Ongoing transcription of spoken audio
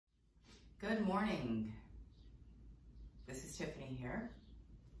Good morning. This is Tiffany here,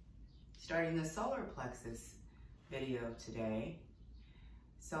 starting the Solar Plexus video today.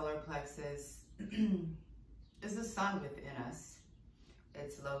 Solar Plexus is the sun within us.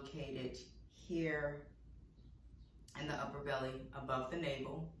 It's located here in the upper belly above the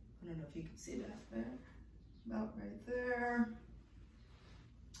navel. I don't know if you can see that there, about right there.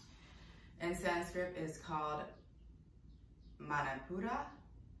 In Sanskrit, it's called Manipura,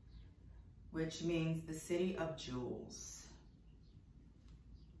 which means the city of jewels.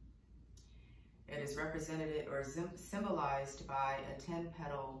 It is represented or symbolized by a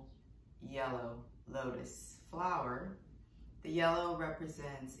 10-petal yellow lotus flower. The yellow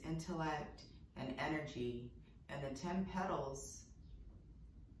represents intellect and energy, and the 10 petals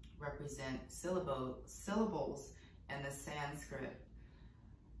represent syllables in the Sanskrit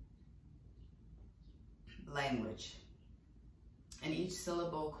language. And each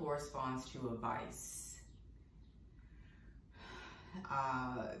syllable corresponds to a vice.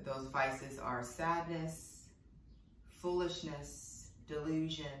 Those vices are sadness, foolishness,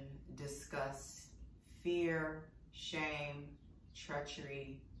 delusion, disgust, fear, shame,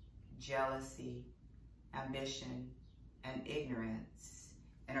 treachery, jealousy, ambition, and ignorance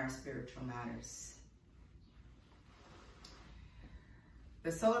in our spiritual matters.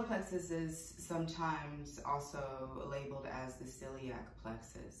 The solar plexus is sometimes also labeled as the celiac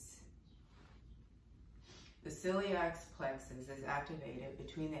plexus. The celiac plexus is activated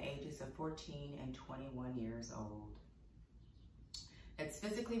between the ages of 14 and 21 years old. It's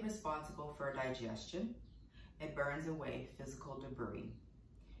physically responsible for digestion. It burns away physical debris.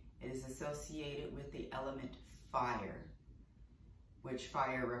 It is associated with the element fire, which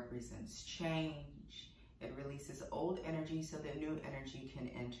fire represents change. It releases old energy so that new energy can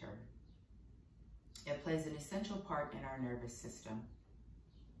enter. It plays an essential part in our nervous system.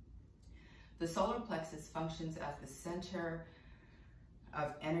 The solar plexus functions as the center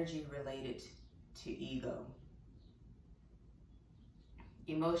of energy related to ego.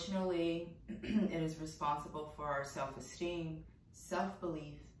 Emotionally, it is responsible for our self-esteem,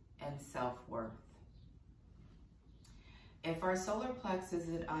 self-belief, and self-worth. If our solar plexus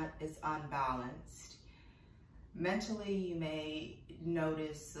is unbalanced, mentally, you may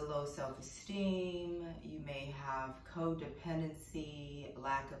notice a low self-esteem, you may have codependency,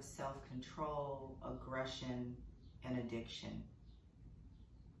 lack of self-control, aggression, and addiction.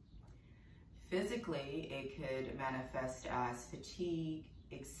 Physically, it could manifest as fatigue,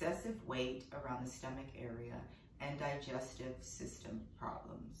 excessive weight around the stomach area, and digestive system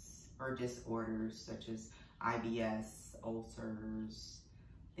problems or disorders such as IBS, ulcers,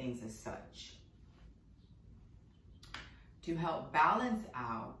 things as such. To help balance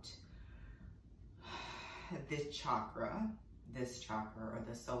out this chakra or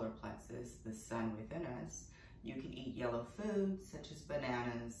the solar plexus, the sun within us, you can eat yellow foods such as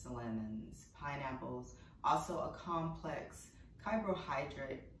bananas, lemons, pineapples, also a complex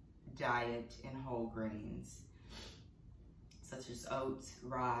carbohydrate diet in whole grains, such as oats,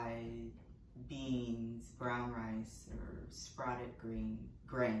 rye, beans, brown rice, or sprouted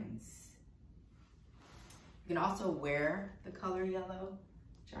grains. You can also wear the color yellow,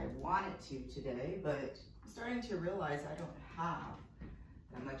 which I wanted to today, but I'm starting to realize I don't have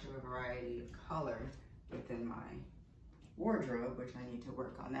that much of a variety of color within my wardrobe, which I need to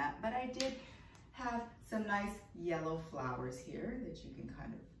work on that. But I did have some nice yellow flowers here that you can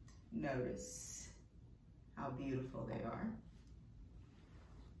kind of notice how beautiful they are.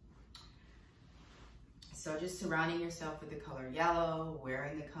 So just surrounding yourself with the color yellow,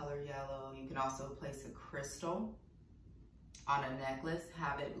 wearing the color yellow. You can also place a crystal on a necklace,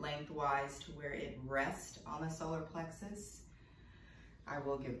 have it lengthwise to where it rests on the solar plexus. I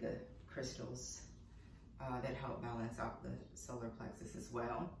will give the crystals that help balance out the solar plexus as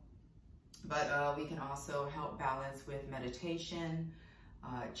well. But we can also help balance with meditation,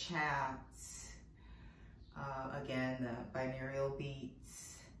 chants, again, the binaural beats.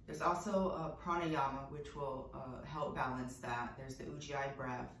 There's also a pranayama, which will help balance that. There's the Ujjayi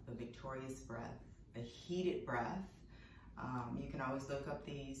breath, the victorious breath, the heated breath. You can always look up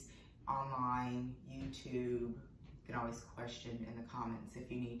these online, YouTube. You can always question in the comments if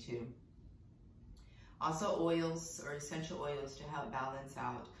you need to. Also oils or essential oils to help balance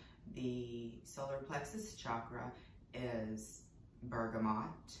out the solar plexus chakra is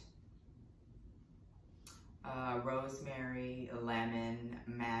bergamot, rosemary, lemon,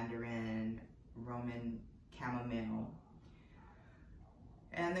 mandarin, Roman chamomile,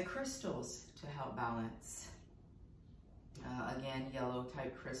 and the crystals to help balance. Again, yellow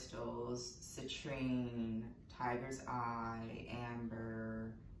type crystals, citrine, tiger's eye,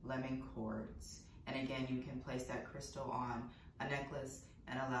 amber, lemon quartz. And again, you can place that crystal on a necklace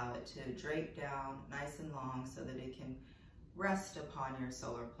and allow it to drape down nice and long so that it can rest upon your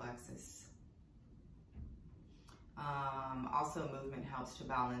solar plexus. Also, movement helps to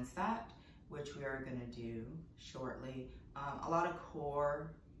balance that, which we are going to do shortly. A lot of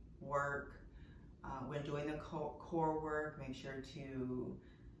core work. When doing the core work, make sure to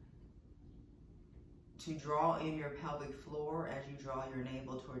draw in your pelvic floor as you draw your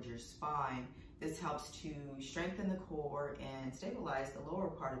navel towards your spine. This helps to strengthen the core and stabilize the lower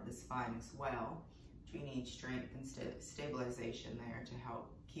part of the spine as well. We need strength and stabilization there to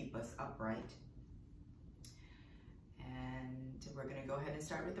help keep us upright. And we're going to go ahead and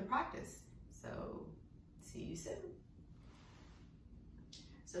start with the practice. So, see you soon.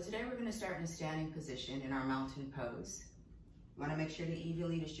 So today we're going to start in a standing position in our mountain pose. You want to make sure to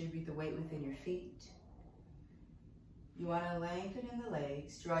evenly distribute the weight within your feet. You want to lengthen in the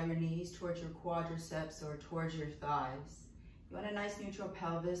legs, draw your knees towards your quadriceps or towards your thighs. You want a nice neutral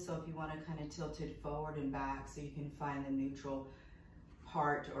pelvis, so if you want to kind of tilt it forward and back so you can find the neutral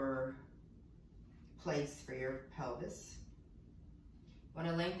part or place for your pelvis. You want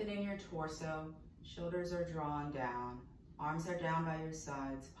to lengthen in your torso, shoulders are drawn down, arms are down by your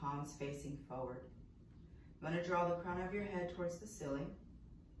sides, palms facing forward. You want to draw the crown of your head towards the ceiling,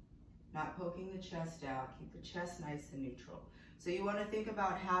 not poking the chest out. Keep the chest nice and neutral. So you want to think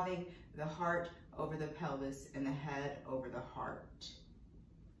about having the heart over the pelvis and the head over the heart.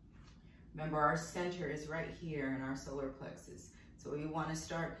 Remember, our center is right here in our solar plexus. So we want to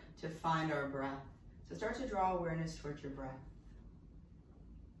start to find our breath. So start to draw awareness towards your breath.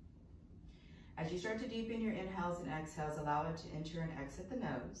 As you start to deepen your inhales and exhales, allow it to enter and exit the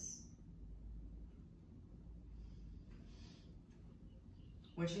nose.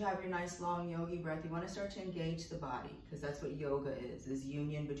 Once you have your nice long yogi breath, you want to start to engage the body, because that's what yoga is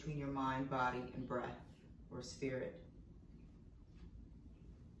union between your mind, body, and breath, or spirit.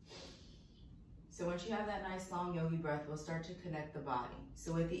 So once you have that nice long yogi breath, we'll start to connect the body.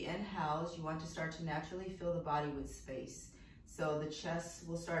 So with the inhales, you want to start to naturally fill the body with space. So the chest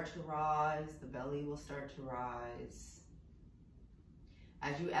will start to rise, the belly will start to rise.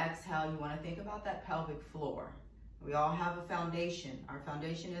 As you exhale, you want to think about that pelvic floor. We all have a foundation. Our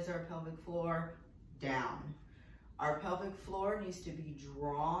foundation is our pelvic floor down. Our pelvic floor needs to be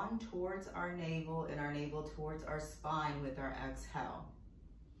drawn towards our navel and our navel towards our spine with our exhale.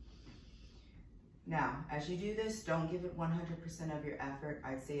 Now, as you do this, don't give it 100% of your effort.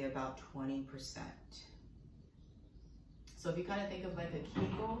 I'd say about 20%. So if you kind of think of like a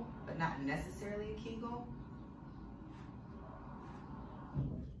Kegel, but not necessarily a Kegel.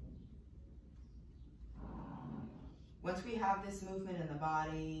 Once we have this movement in the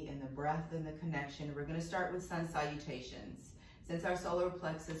body and the breath and the connection, we're going to start with sun salutations. Since our solar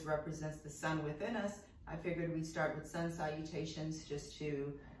plexus represents the sun within us, I figured we'd start with sun salutations just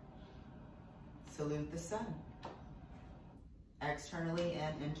to salute the sun, externally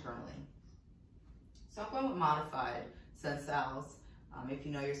and internally. So I'm going with modified sun sals. If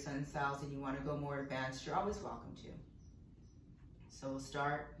you know your sun sals and you want to go more advanced, you're always welcome to. So we'll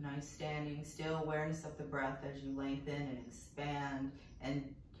start nice standing still, awareness of the breath as you lengthen and expand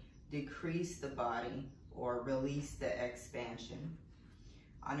and decrease the body or release the expansion.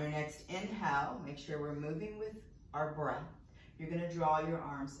 On your next inhale, make sure we're moving with our breath. You're going to draw your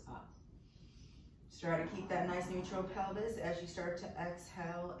arms up. Start to keep that nice neutral pelvis as you start to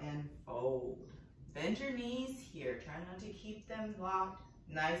exhale and fold. Bend your knees here. Try not to keep them locked.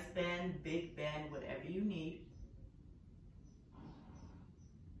 Nice bend, big bend, whatever you need.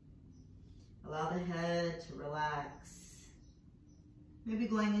 Allow the head to relax. Maybe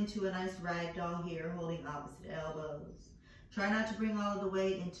going into a nice ragdoll here, holding opposite elbows. Try not to bring all of the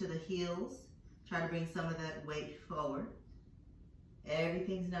weight into the heels. Try to bring some of that weight forward.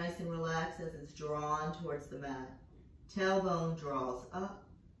 Everything's nice and relaxed as it's drawn towards the mat. Tailbone draws up.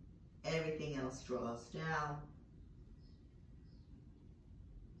 Everything else draws down.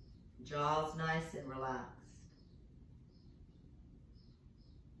 Jaws nice and relaxed.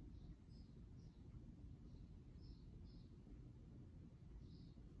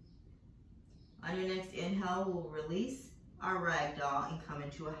 On your next inhale, we'll release our ragdoll and come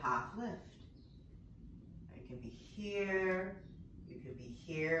into a half lift. You can be here, you could be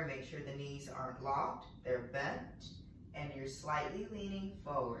here. Make sure the knees aren't locked, they're bent, and you're slightly leaning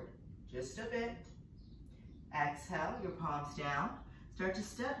forward, just a bit. Exhale, your palms down. Start to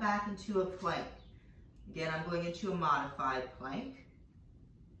step back into a plank. Again, I'm going into a modified plank.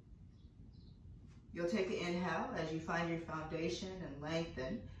 You'll take an inhale as you find your foundation and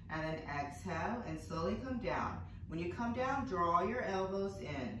lengthen, and then exhale and slowly come down. When you come down, draw your elbows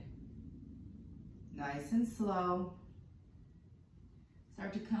in. Nice and slow.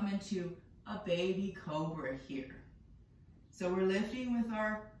 Start to come into a baby cobra here. So we're lifting with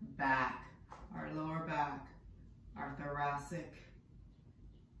our back, our lower back, our thoracic.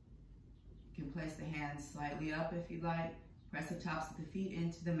 You can place the hands slightly up if you like. Press the tops of the feet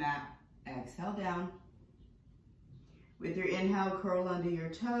into the mat. Exhale down. With your inhale, curl under your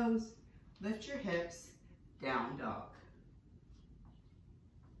toes. Lift your hips, down dog.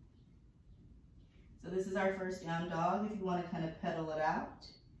 So this is our first down dog. If you want to kind of pedal it out,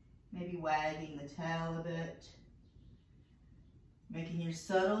 maybe wagging the tail a bit. Making your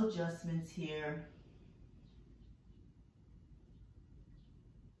subtle adjustments here.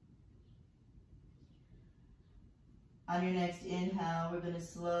 On your next inhale, we're going to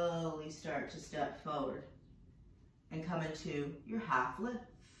slowly start to step forward and come into your half lift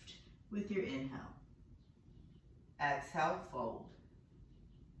with your inhale. Exhale, fold.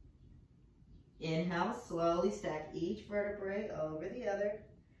 Inhale, slowly stack each vertebrae over the other.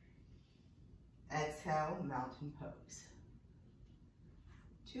 Exhale, mountain pose.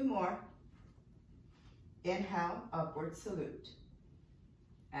 2 more. Inhale, upward salute.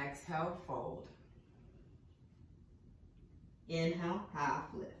 Exhale, fold. Inhale, half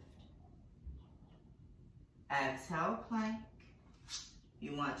lift. Exhale, plank. If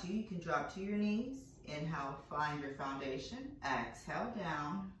you want to, you can drop to your knees. Inhale, find your foundation. Exhale,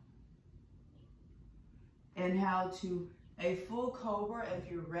 down. Inhale to a full cobra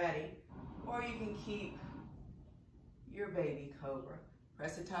if you're ready, or you can keep your baby cobra.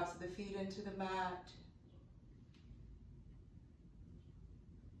 Press the tops of the feet into the mat.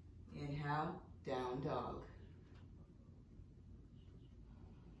 Inhale, down dog.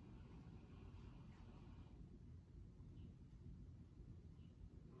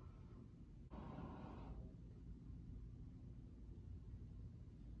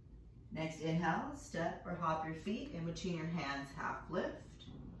 Next inhale, step or hop your feet in between your hands, half lift.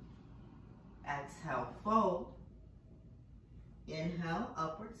 Exhale, fold. Inhale,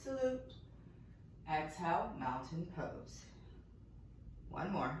 upward salute. Exhale, mountain pose.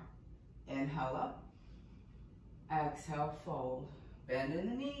 1 more. Inhale up. Exhale, fold. Bend in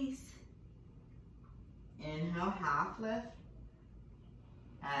the knees. Inhale, half lift.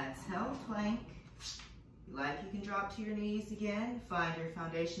 Exhale, plank. If you like, you can drop to your knees again. Find your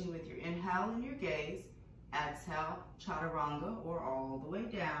foundation with your inhale and your gaze. Exhale, chaturanga, or all the way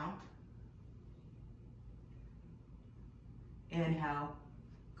down. Inhale,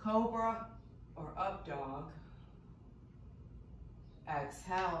 cobra or up dog.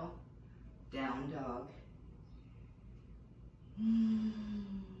 Exhale, down dog.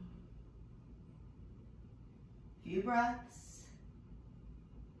 Few breaths.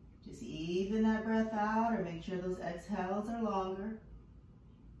 Just even that breath out, or make sure those exhales are longer.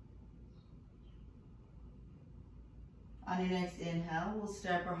 On your next inhale, we'll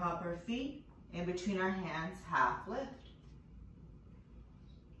step or hop our feet in between our hands, half lift.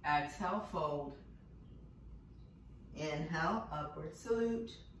 Exhale, fold. Inhale, upward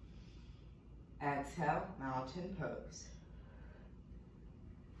salute. Exhale, mountain pose.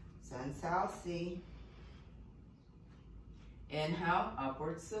 Sun, south, sea. Inhale,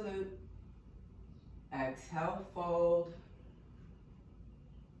 upward salute. Exhale, fold.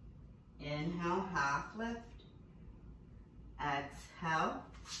 Inhale, half lift. Exhale,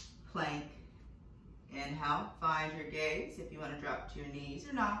 plank. Inhale, find your gaze if you want to drop to your knees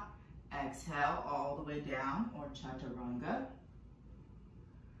or not. Exhale, all the way down, or chaturanga.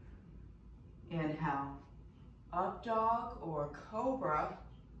 Inhale, up dog or cobra.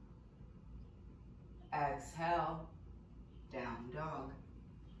 Exhale, down dog.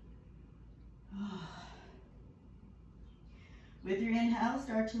 With your inhale,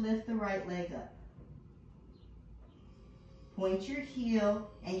 start to lift the right leg up. Point your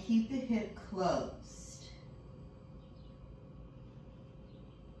heel and keep the hip closed.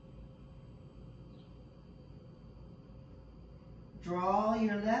 Draw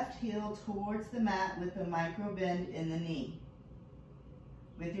your left heel towards the mat with a micro bend in the knee.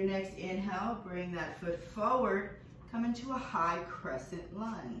 With your next inhale, bring that foot forward. Come into a high crescent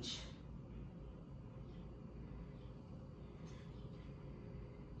lunge.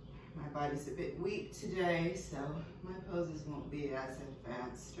 My body's a bit weak today, so my poses won't be as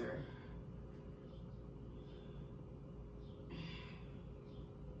advanced.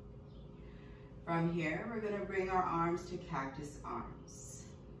 From here, we're going to bring our arms to cactus arms.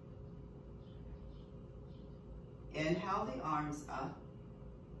 Inhale the arms up.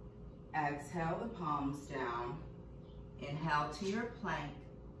 Exhale the palms down. Inhale to your plank.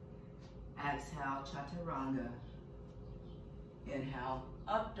 Exhale, chaturanga. Inhale,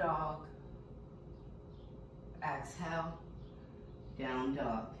 up dog. Exhale, down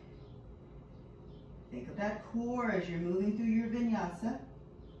dog. Think of that core as you're moving through your vinyasa.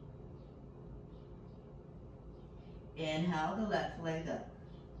 Inhale the left leg up.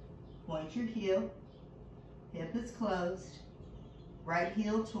 Point your heel, hip is closed, right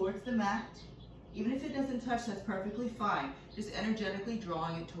heel towards the mat. Even if it doesn't touch, that's perfectly fine. Just energetically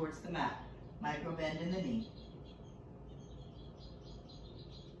drawing it towards the mat. Micro bend in the knee.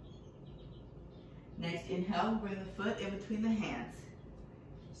 Next, inhale, bring the foot in between the hands.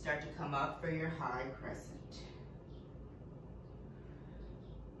 Start to come up for your high crescent.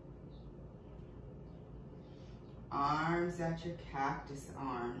 Arms at your cactus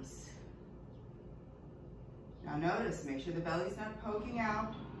arms. Now notice, make sure the belly's not poking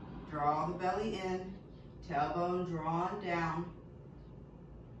out. Draw the belly in, tailbone drawn down.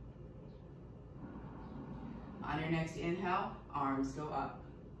 On your next inhale, arms go up.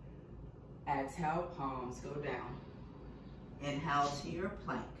 Exhale, palms go down. Inhale to your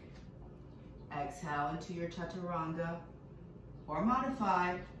plank. Exhale into your chaturanga or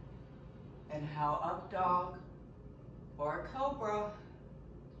modified. Inhale, up dog or cobra.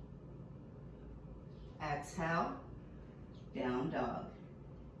 Exhale, down dog.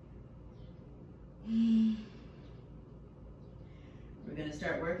 We're going to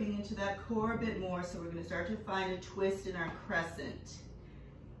start working into that core a bit more, so we're going to start to find a twist in our crescent.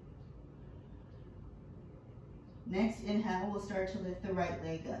 Next inhale, we'll start to lift the right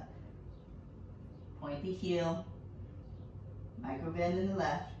leg up. Point the heel, micro bend in the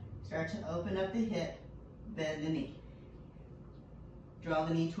left, start to open up the hip, bend the knee. Draw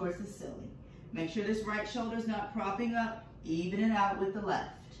the knee towards the ceiling. Make sure this right shoulder is not propping up, even it out with the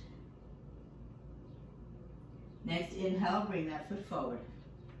left. Next inhale, bring that foot forward.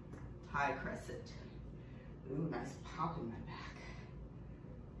 High crescent. Ooh, nice pop in my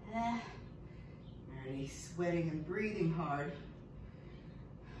back. Already sweating and breathing hard.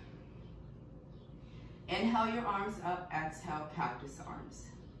 Inhale your arms up, exhale cactus arms.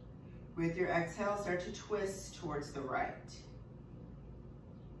 With your exhale, start to twist towards the right.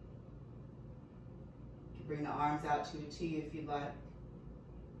 You can bring the arms out to a T if you'd like.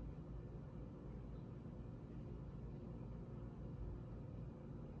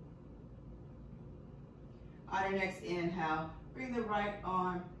 On your next inhale, bring the right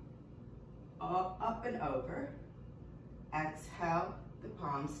arm up and over. Exhale, the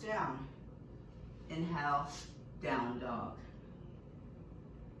palms down. Inhale, down dog.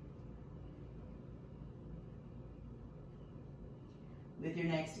 With your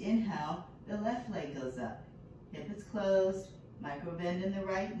next inhale, the left leg goes up. Hip is closed, micro bend in the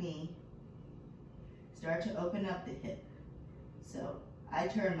right knee. Start to open up the hip. So I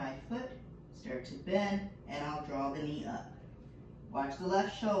turn my foot, start to bend, and I'll draw the knee up. Watch the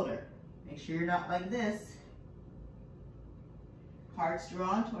left shoulder. Make sure you're not like this. Heart's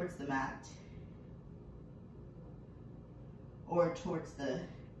drawn towards the mat or towards the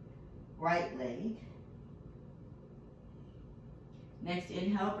right leg. Next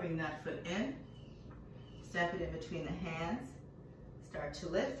inhale, bring that foot in. Step it in between the hands. Start to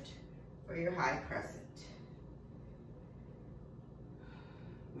lift for your high crescent.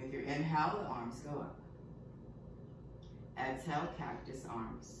 With your inhale, the arms go up. Exhale, cactus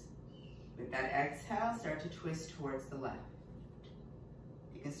arms. With that exhale, start to twist towards the left.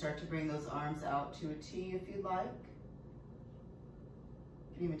 You can start to bring those arms out to a T if you'd like.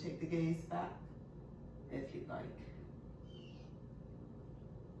 You can even take the gaze back if you'd like.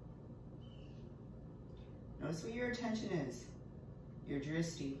 Notice what your attention is, your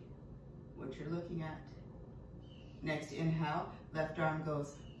drishti, what you're looking at. Next inhale, left arm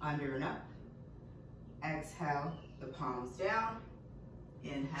goes under and up. Exhale, the palms down.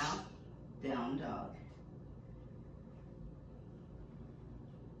 Inhale, down dog.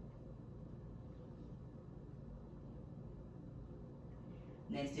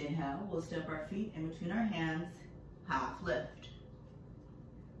 Next inhale, we'll step our feet in between our hands, half lift.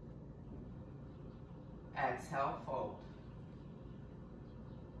 Exhale, fold.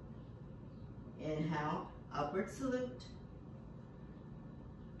 Inhale, upward salute.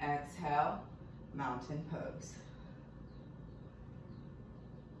 Exhale, mountain pose.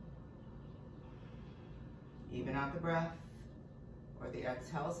 Even out the breath, or the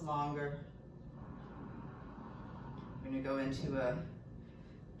exhale's longer. We're gonna go into a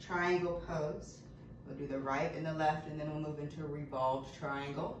triangle pose. We'll do the right and the left, and then we'll move into a revolved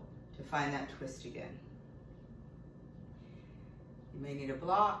triangle to find that twist again. You may need a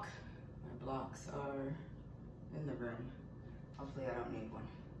block. My blocks are in the room. Hopefully I don't need one.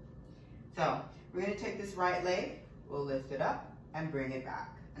 So we're going to take this right leg, we'll lift it up, and bring it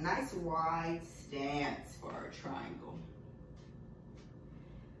back. A nice wide stance for our triangle.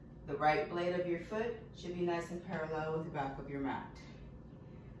 The right blade of your foot should be nice and parallel with the back of your mat.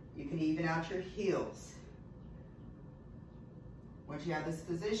 You can even out your heels. Once you have this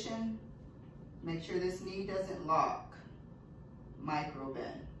position, make sure this knee doesn't lock. Micro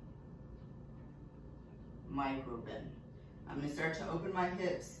bend. Micro bend. I'm going to start to open my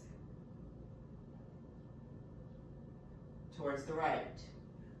hips towards the right.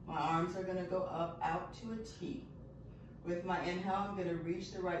 My arms are going to go up out to a T. With my inhale, I'm going to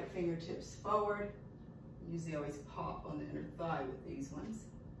reach the right fingertips forward. Usually always pop on the inner thigh with these ones.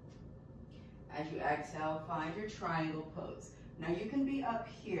 As you exhale, find your triangle pose. Now you can be up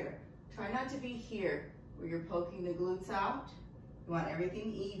here. Try not to be here where you're poking the glutes out. You want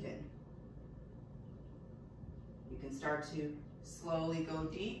everything even. You can start to slowly go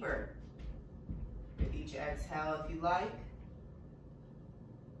deeper with each exhale if you like.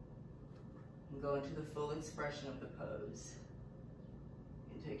 And go into the full expression of the pose.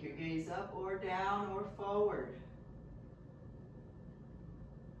 You can take your gaze up or down or forward.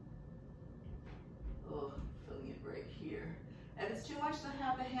 Oh, feeling it right here. If it's too much to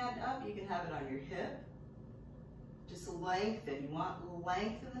have the hand up, you can have it on your hip. Just lengthen. You want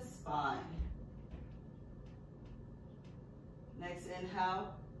length in the spine. Next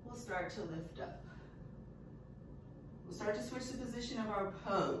inhale, we'll start to lift up. We'll start to switch the position of our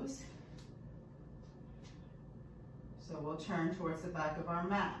pose. So we'll turn towards the back of our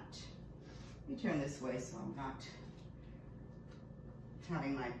mat. Let me turn this way so I'm not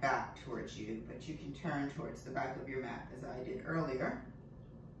having my back towards you, but you can turn towards the back of your mat as I did earlier.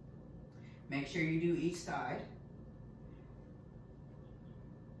 Make sure you do each side.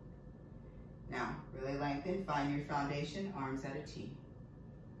 Now, really lengthen, find your foundation, arms at a T.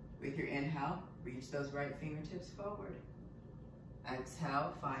 With your inhale, reach those right fingertips forward.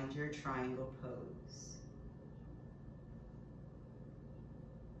 Exhale, find your triangle pose.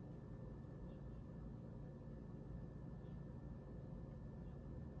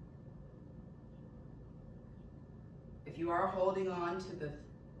 If you are holding on to the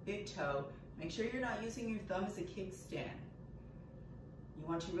big toe, make sure you're not using your thumb as a kickstand. You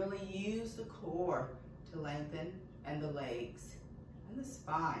want to really use the core to lengthen and the legs and the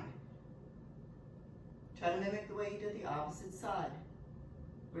spine. Try to mimic the way you did the opposite side.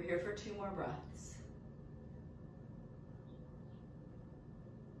 We're here for 2 more breaths.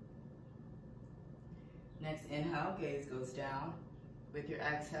 Next inhale, gaze goes down. With your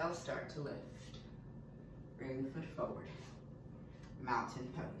exhale, start to lift. Bring the foot forward.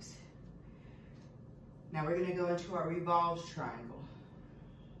 Mountain pose. Now we're going to go into our revolved triangle.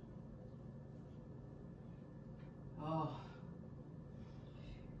 Oh.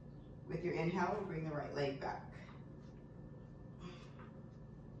 With your inhale, we'll bring the right leg back.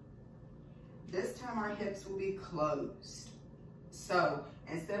 This time our hips will be closed. So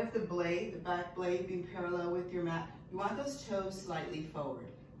instead of the blade, the back blade being parallel with your mat, you want those toes slightly forward.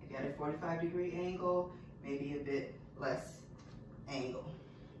 If you had a 45-degree angle, maybe a bit less angle.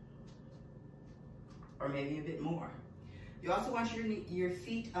 Or maybe a bit more. You also want your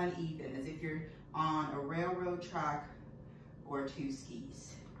feet uneven, as if you're on a railroad track or 2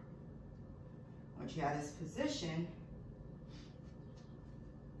 skis. Once you have this position,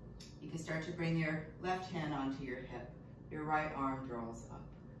 you can start to bring your left hand onto your hip. Your right arm draws up.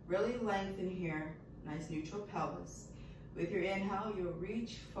 Really lengthen here, nice neutral pelvis. With your inhale, you'll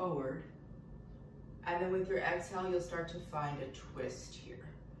reach forward. And then with your exhale, you'll start to find a twist here.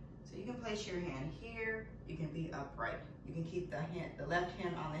 So you can place your hand here, you can be upright. You can keep the left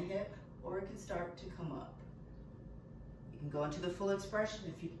hand on the hip, or it can start to come up. You can go into the full expression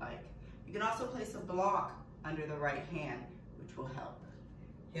if you'd like. You can also place a block under the right hand, which will help.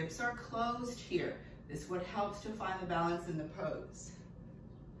 Hips are closed here. This is what helps to find the balance in the pose.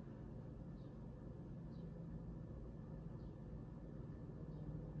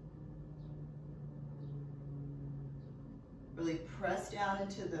 Really press down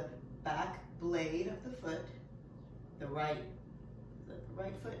into the back blade of the foot. The right, is that the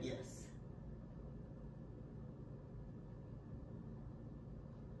right foot? Yes.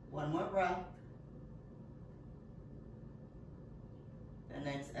 One more breath. The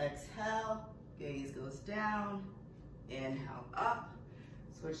next exhale, gaze goes down. Inhale up.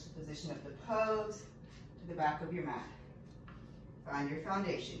 Switch the position of the pose to the back of your mat. Find your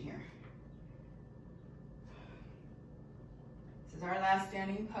foundation here. This is our last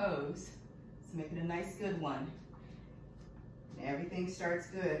standing pose. Let's make it a nice good one. And everything starts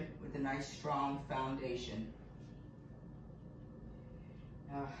good with a nice strong foundation.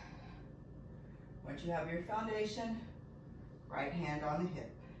 Now, once you have your foundation, Right hand on the hip.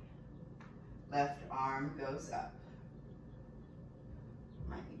 Left arm goes up.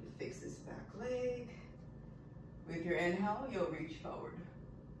 Might need to fix this back leg. With your inhale, you'll reach forward.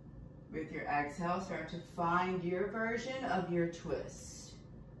 With your exhale, start to find your version of your twist.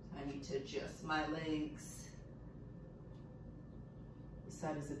 I need to adjust my legs. This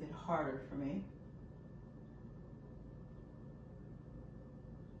side is a bit harder for me.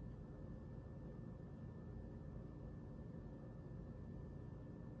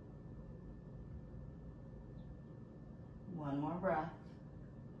 One more breath.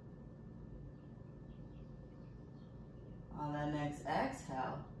 On the next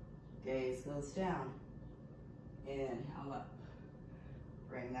exhale, gaze goes down. Inhale up.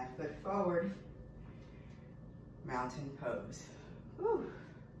 Bring that foot forward. Mountain pose. Whew.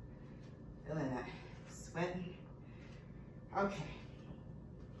 Feeling that, sweating. Okay.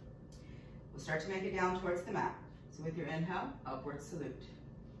 We'll start to make it down towards the mat. So with your inhale, upward salute.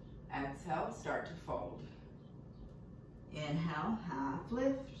 Exhale, start to fold. Inhale, half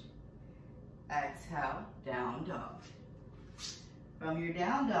lift. Exhale, down dog. From your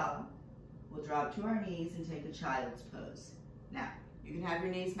down dog, we'll drop to our knees and take a child's pose. Now, you can have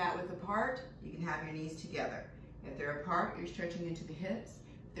your knees mat width apart, you can have your knees together. If they're apart, you're stretching into the hips.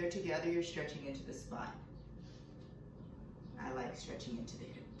 If they're together, you're stretching into the spine. I like stretching into the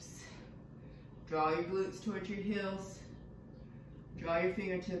hips. Draw your glutes towards your heels. Draw your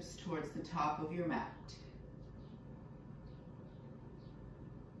fingertips towards the top of your mat.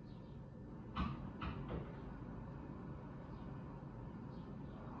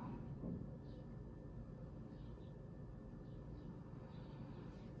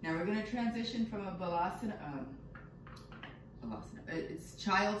 Now we're going to transition from a balasana, it's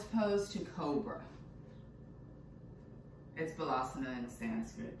child's pose to cobra. It's balasana in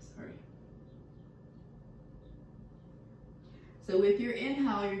Sanskrit, sorry. So with your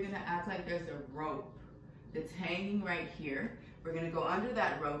inhale, you're going to act like there's a rope that's hanging right here. We're going to go under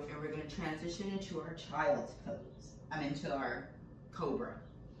that rope and we're going to transition into our child's pose, into our cobra.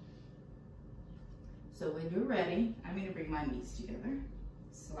 So when you're ready, I'm going to bring my knees together.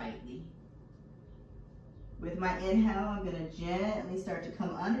 Slightly. With my inhale, I'm going to gently start to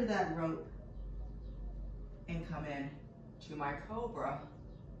come under that rope and come in to my cobra.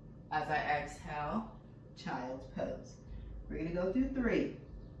 As I exhale, child's pose. We're going to go through 3.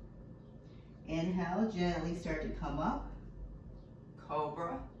 Inhale, gently start to come up.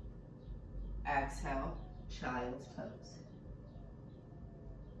 Cobra. Exhale, child's pose.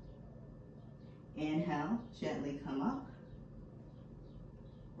 Inhale, gently come up.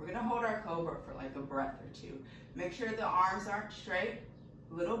 We're going to hold our cobra for like a breath or 2. Make sure the arms aren't straight,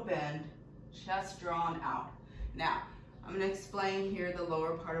 little bend, chest drawn out. Now, I'm going to explain here the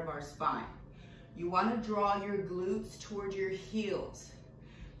lower part of our spine. You want to draw your glutes toward your heels.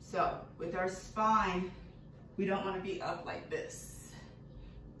 So, with our spine, we don't want to be up like this.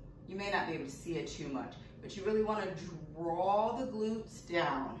 You may not be able to see it too much, but you really want to draw the glutes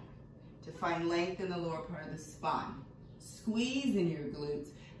down to find length in the lower part of the spine. Squeeze in your glutes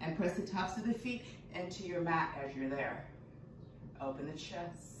and press the tops of the feet into your mat as you're there. Open the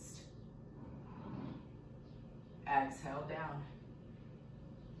chest. Exhale down.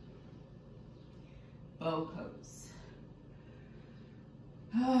 Bow pose.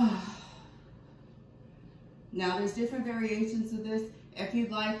 Now there's different variations of this. If you'd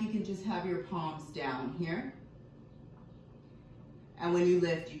like, you can just have your palms down here. And when you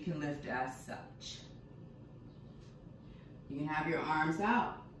lift, you can lift as such. You can have your arms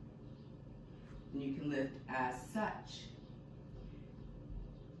out. And you can lift as such.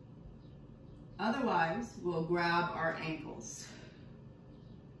 Otherwise, we'll grab our ankles.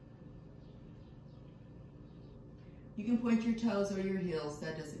 You can point your toes or your heels,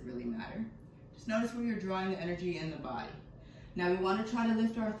 that doesn't really matter. Just notice where you're drawing the energy in the body. Now we want to try to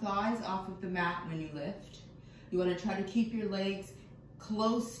lift our thighs off of the mat when you lift. You want to try to keep your legs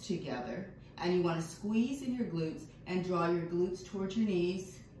close together, and you want to squeeze in your glutes and draw your glutes towards your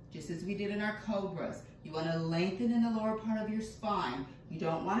knees, just as we did in our cobras. You want to lengthen in the lower part of your spine. You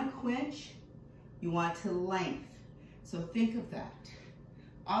don't want to quench, you want to lengthen. So think of that.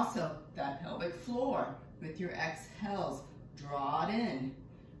 Also, that pelvic floor with your exhales, draw it in.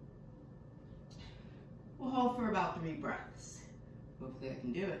 We'll hold for about 3 breaths. Hopefully I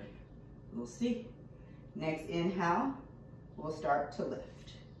can do it. We'll see. Next inhale, we'll start to lift.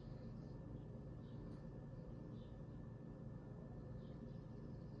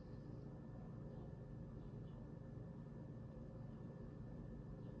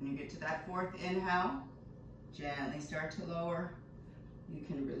 When you get to that 4th inhale, gently start to lower. You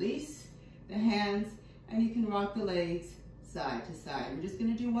can release the hands and you can rock the legs side to side. We're just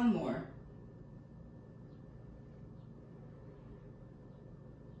gonna do one more.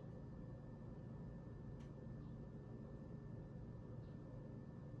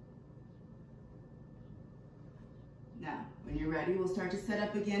 Now, when you're ready, we'll start to set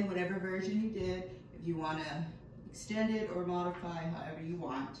up again whatever version you did. If you want to extend it or modify however you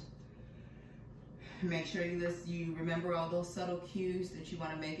want. Make sure you remember all those subtle cues that you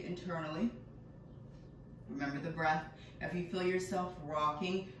want to make internally. Remember the breath. If you feel yourself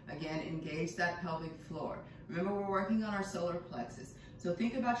rocking, again, engage that pelvic floor. Remember, we're working on our solar plexus. So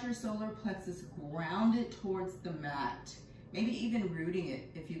think about your solar plexus, ground it towards the mat. Maybe even rooting it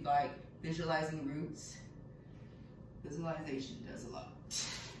if you'd like, visualizing roots. Visualization does a lot.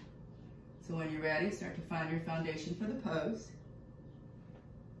 So when you're ready, start to find your foundation for the pose.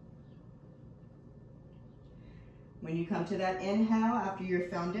 When you come to that inhale after your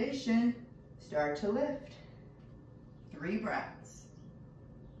foundation, start to lift. 3 breaths.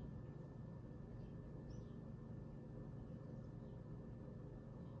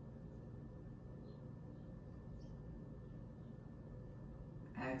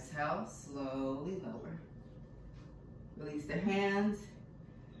 Exhale, slowly lower. Release the hands.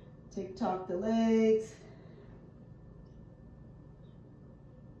 Tick-tock the legs.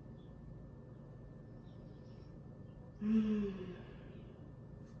 We'll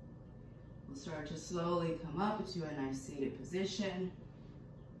start to slowly come up into a nice seated position.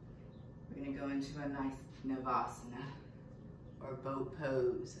 We're going to go into a nice Navasana or boat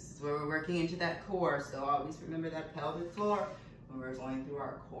pose. This is where we're working into that core, so always remember that pelvic floor when we're going through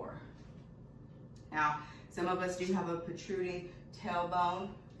our core. Now, some of us do have a protruding tailbone,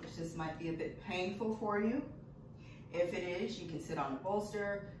 which this might be a bit painful for you. If it is, you can sit on a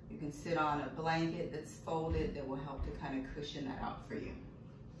bolster, you can sit on a blanket that's folded that will help to kind of cushion that out for you.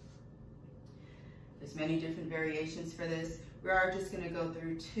 There's many different variations for this. We are just going to go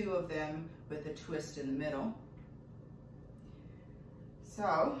through 2 of them with a twist in the middle.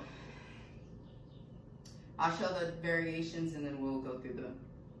 So, I'll show the variations and then we'll go through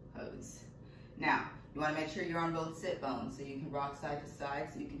the pose. Now, you want to make sure you're on both sit bones so you can rock side to side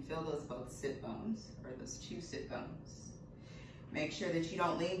so you can feel those both sit bones, or those 2 sit bones. Make sure that you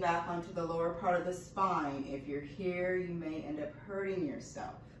don't lean back onto the lower part of the spine. If you're here, you may end up hurting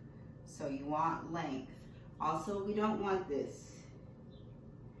yourself. So you want length. Also, we don't want this.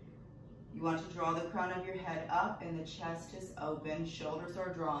 You want to draw the crown of your head up and the chest is open, shoulders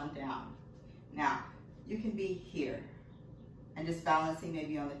are drawn down. Now, you can be here and just balancing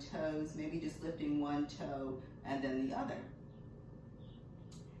maybe on the toes, maybe just lifting one toe and then the other.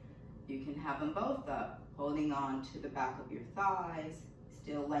 You can have them both up, holding on to the back of your thighs,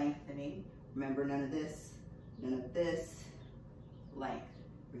 still lengthening. Remember, none of this, length.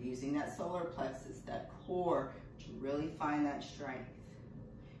 We're using that solar plexus, that core, to really find that strength.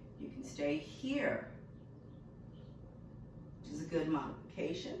 You can stay here, which is a good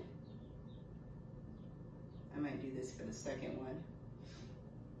modification. I might do this for the second one.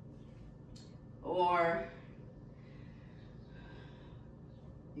 Or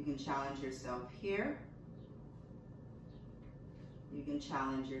you can challenge yourself here. You can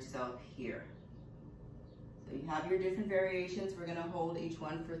challenge yourself here. So you have your different variations. We're gonna hold each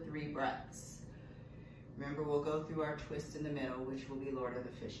one for 3 breaths. Remember, we'll go through our twist in the middle, which will be Lord of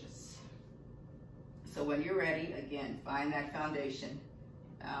the Fishes. So when you're ready, again, find that foundation.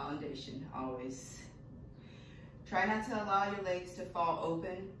 Foundation, always. Try not to allow your legs to fall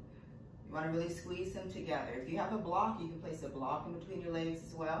open. You want to really squeeze them together. If you have a block, you can place a block in between your legs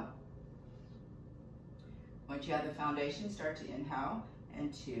as well. Once you have the foundation, start to inhale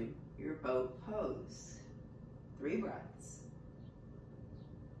into your boat pose. 3 breaths.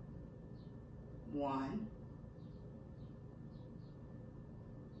 1,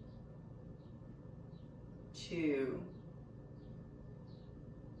 2,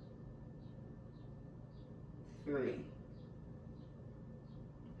 3.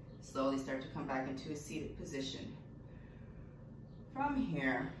 Slowly start to come back into a seated position. From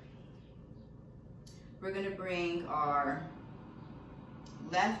here, we're going to bring our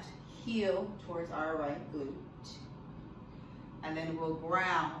left heel towards our right glute. And then we'll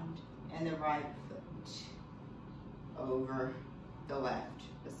ground in the right foot over the left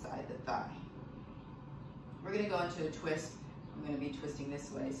beside the thigh. We're going to go into a twist. I'm going to be twisting this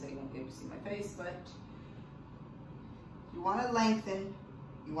way so you won't be able to see my face, but you want to lengthen,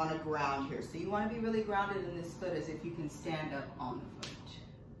 you want to ground here. So you want to be really grounded in this foot as if you can stand up on the foot.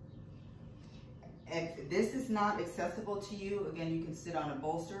 If this is not accessible to you, again, you can sit on a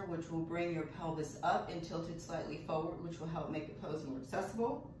bolster, which will bring your pelvis up and tilt it slightly forward, which will help make the pose more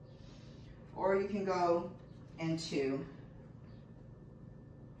accessible. Or you can go into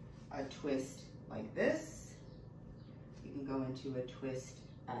a twist like this. You can go into a twist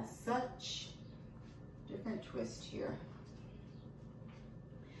as such. Different twist here.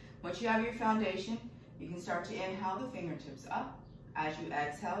 Once you have your foundation, you can start to inhale the fingertips up. As you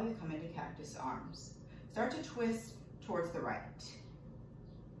exhale, you come into cactus arms. Start to twist towards the right.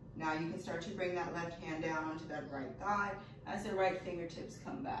 Now you can start to bring that left hand down onto that right thigh as the right fingertips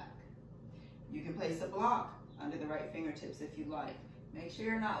come back. You can place a block under the right fingertips if you like. Make sure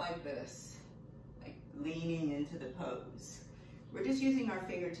you're not like this, like leaning into the pose. We're just using our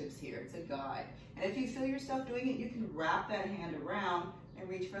fingertips here. It's a guide. And if you feel yourself doing it, you can wrap that hand around and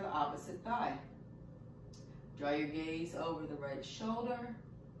reach for the opposite thigh. Draw your gaze over the right shoulder.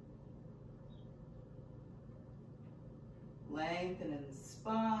 Lengthen in the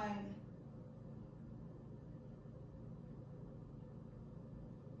spine.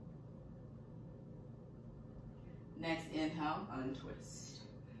 Next inhale, untwist.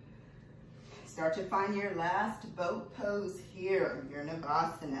 Start to find your last boat pose here, your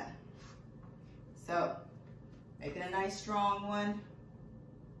Navasana. So, making a nice strong one.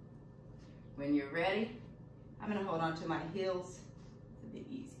 When you're ready, I'm gonna hold on to my heels. It's a bit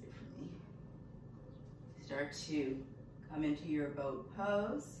easier for me. Start to come into your boat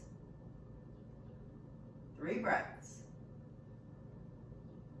pose. 3 breaths.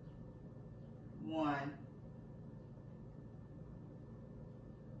 1.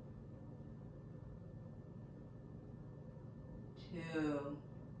 2. 3.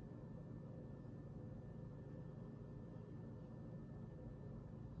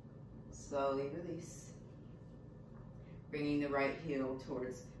 Slowly release. Bringing the right heel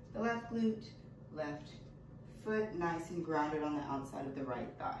towards the left glute, left foot nice and grounded on the outside of the right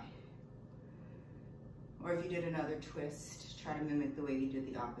thigh. Or if you did another twist, try to mimic the way you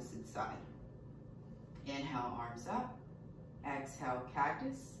did the opposite side. Inhale, arms up. Exhale,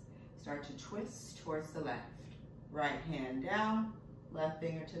 cactus. Start to twist towards the left. Right hand down, left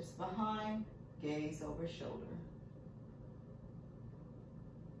fingertips behind, gaze over shoulder.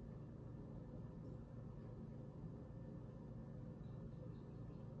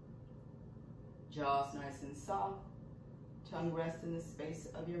 Jaws nice and soft. Tongue rests in the space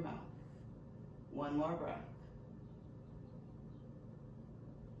of your mouth. 1 more breath.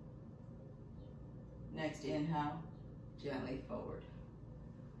 Next inhale, gently forward.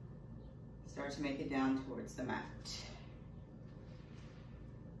 Start to make it down towards the mat.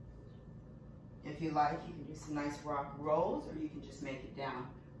 If you like, you can do some nice rock rolls, or you can just make it down.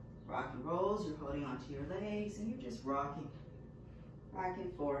 Rock and rolls, you're holding onto your legs and you're just rocking back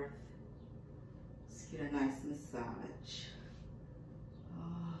and forth. Just get a nice massage.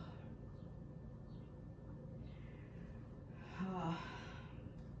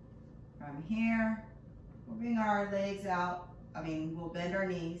 From here, we'll bring our legs out. We'll bend our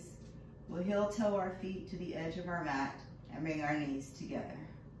knees. We'll heel toe our feet to the edge of our mat and bring our knees together.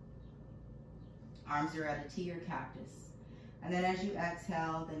 Arms are at a T or cactus. And then as you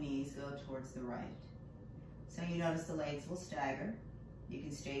exhale, the knees go towards the right. So you notice the legs will stagger. You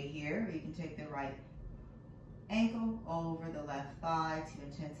can stay here, or you can take the right ankle over the left thigh to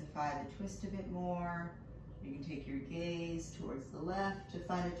intensify the twist a bit more. You can take your gaze towards the left to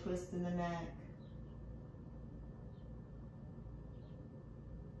find a twist in the neck.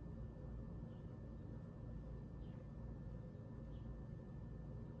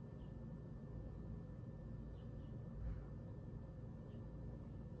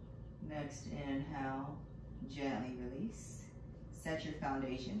 Next inhale, gently release. Set your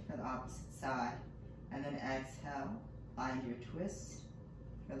foundation for the opposite side. And then exhale, find your twist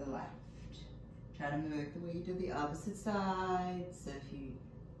for the left. Try to mimic the way you did the opposite side. So if you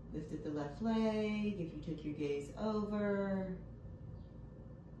lifted the left leg, if you took your gaze over.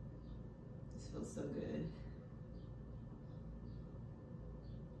 This feels so good.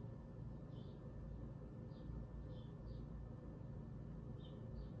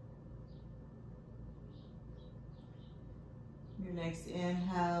 Your next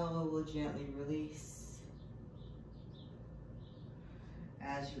inhale will gently release.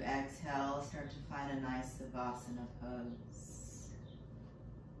 As you exhale, start to find a nice Savasana pose.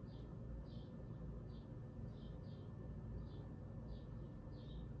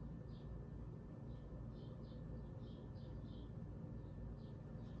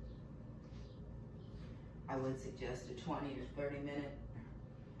 I would suggest a 20 or 30 minute,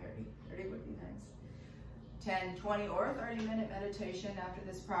 30 would be nice. 10, 20, or 30-minute meditation after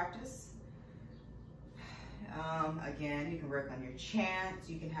this practice. Again, you can work on your chants.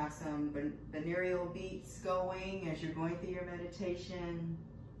 You can have some binaural beats going as you're going through your meditation.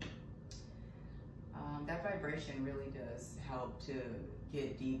 That vibration really does help to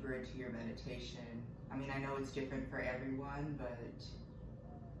get deeper into your meditation. I mean, I know it's different for everyone, but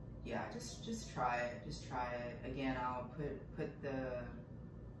yeah, just try it. Just try it. Again, I'll put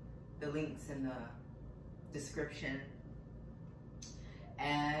the links in the description.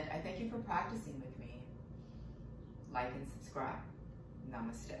 And I thank you for practicing with me. Like and subscribe.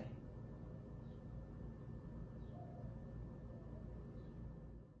 Namaste.